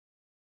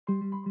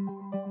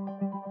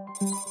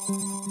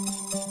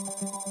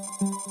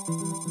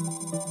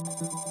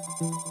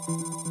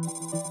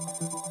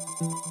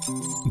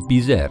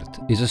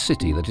Bizerte is a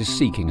city that is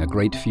seeking a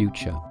great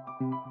future.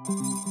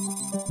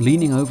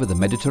 Leaning over the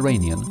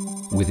Mediterranean,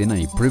 within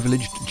a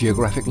privileged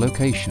geographic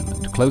location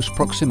and close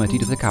proximity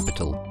to the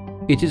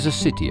capital, it is a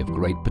city of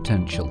great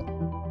potential.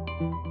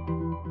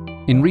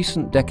 In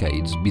recent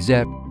decades,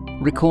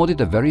 Bizerte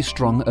recorded a very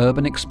strong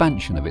urban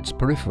expansion of its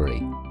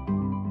periphery.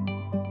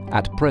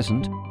 At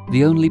present,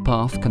 the only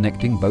path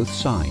connecting both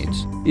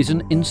sides is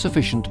an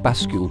insufficient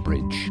bascule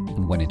bridge,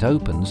 and when it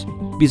opens,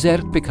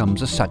 Bizerte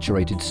becomes a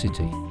saturated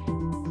city.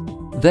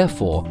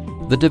 Therefore,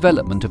 the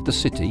development of the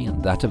city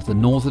and that of the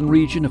northern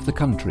region of the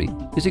country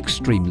is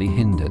extremely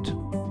hindered.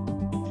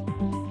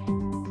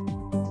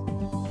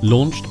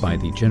 Launched by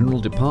the General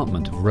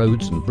Department of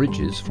Roads and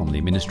Bridges from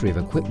the Ministry of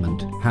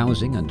Equipment,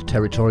 Housing and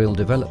Territorial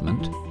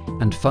Development,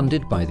 and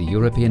funded by the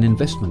European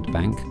Investment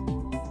Bank,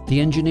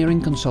 the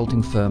engineering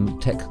consulting firm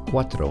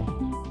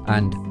Tech4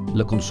 and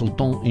Le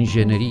Consultant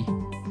Ingénierie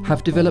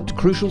have developed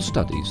crucial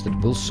studies that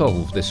will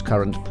solve this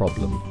current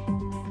problem.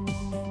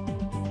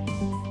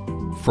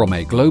 From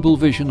a global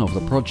vision of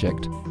the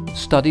project,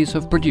 studies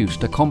have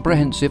produced a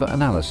comprehensive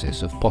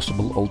analysis of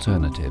possible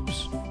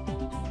alternatives.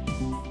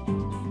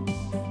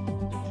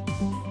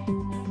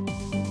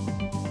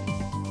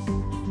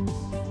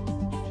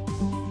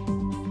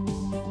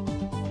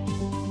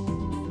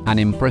 An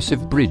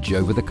impressive bridge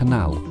over the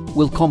canal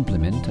will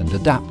complement and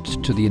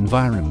adapt to the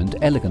environment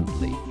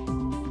elegantly.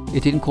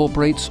 It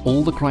incorporates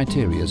all the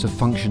criteria of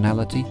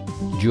functionality,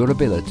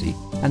 durability,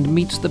 and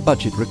meets the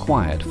budget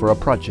required for a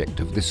project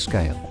of this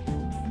scale.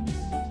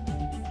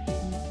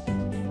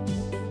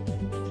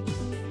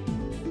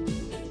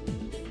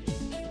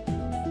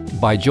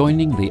 By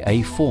joining the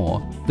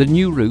A4, the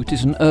new route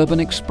is an urban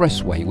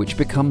expressway which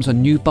becomes a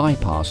new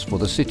bypass for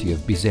the city of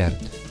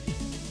Bizerte.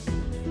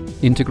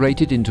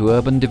 Integrated into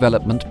urban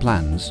development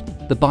plans,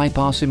 the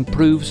bypass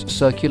improves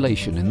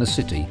circulation in the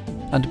city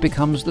and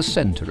becomes the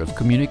centre of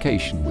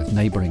communication with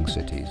neighbouring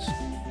cities.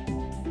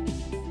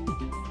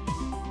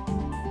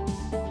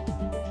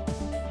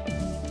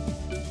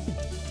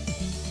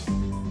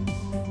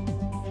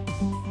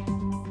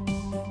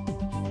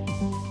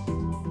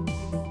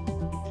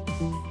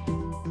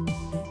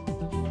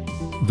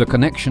 The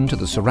connection to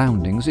the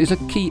surroundings is a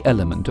key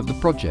element of the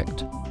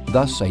project.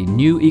 Thus, a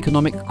new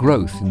economic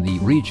growth in the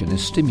region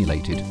is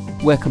stimulated,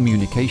 where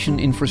communication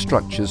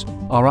infrastructures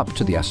are up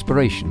to the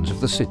aspirations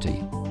of the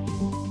city.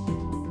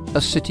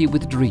 A city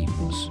with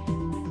dreams,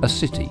 a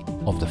city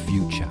of the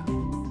future.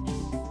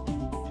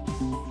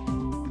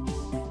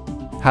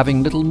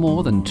 Having little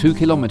more than 2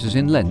 kilometers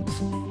in length,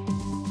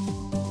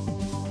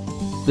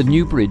 the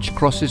new bridge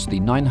crosses the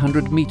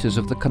 900 meters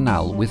of the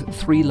canal with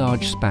 3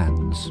 large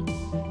spans.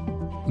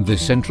 The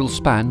central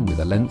span, with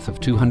a length of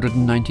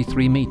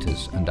 293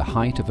 meters and a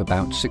height of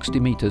about 60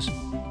 meters,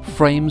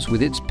 frames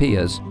with its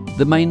piers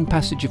the main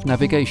passage of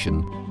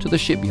navigation to the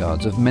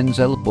shipyards of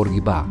Menzel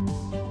Bourguiba.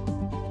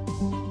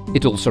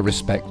 It also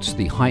respects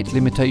the height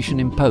limitation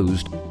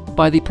imposed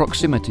by the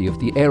proximity of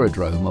the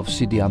aerodrome of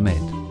Sidi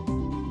Ahmed.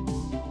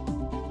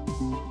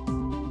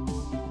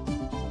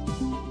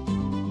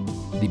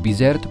 The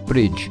Bizerte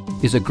Bridge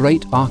is a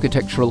great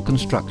architectural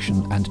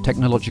construction and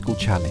technological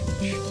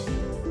challenge.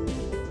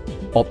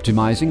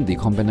 Optimizing the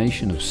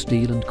combination of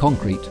steel and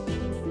concrete,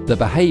 the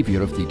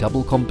behavior of the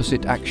double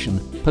composite action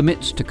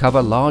permits to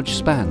cover large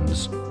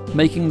spans,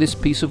 making this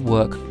piece of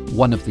work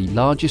one of the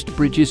largest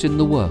bridges in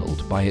the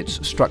world by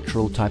its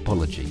structural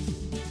typology.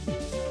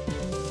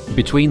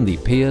 Between the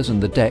piers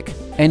and the deck,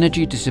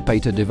 energy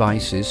dissipator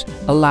devices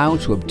allow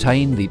to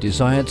obtain the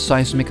desired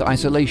seismic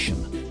isolation,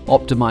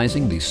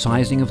 optimizing the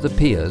sizing of the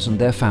piers and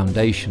their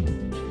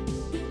foundation.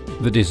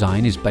 The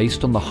design is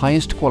based on the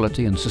highest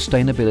quality and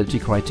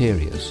sustainability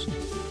criteria.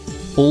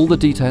 All the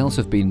details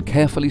have been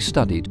carefully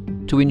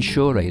studied to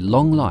ensure a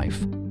long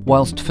life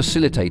whilst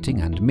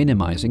facilitating and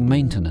minimizing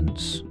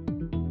maintenance.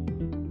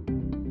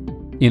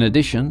 In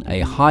addition,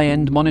 a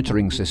high-end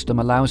monitoring system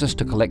allows us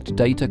to collect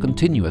data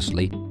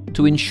continuously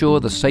to ensure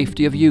the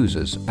safety of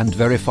users and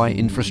verify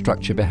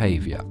infrastructure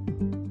behavior.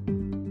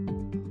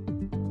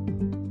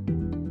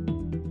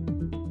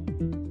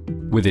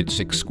 With its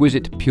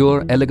exquisite,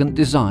 pure, elegant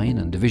design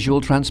and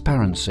visual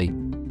transparency,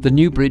 the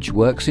new bridge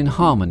works in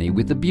harmony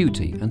with the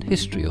beauty and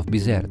history of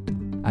Bizerte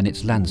and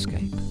its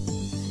landscape.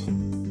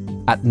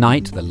 At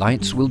night, the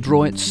lights will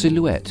draw its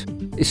silhouette,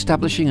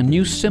 establishing a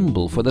new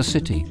symbol for the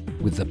city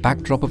with the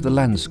backdrop of the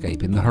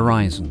landscape in the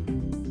horizon.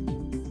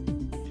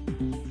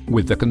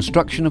 With the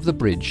construction of the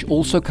bridge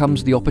also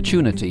comes the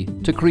opportunity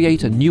to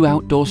create a new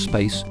outdoor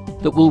space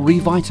that will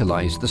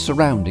revitalize the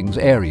surroundings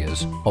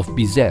areas of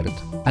Bizerte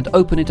and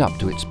open it up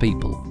to its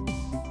people.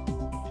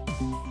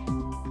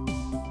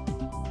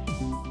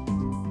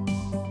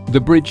 The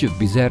Bridge of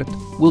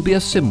Bizerte will be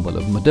a symbol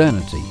of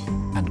modernity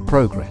and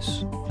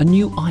progress, a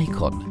new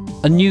icon,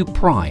 a new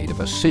pride of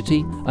a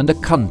city and a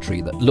country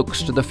that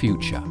looks to the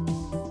future.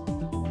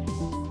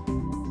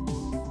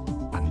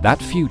 And that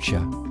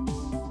future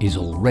is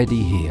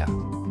already here.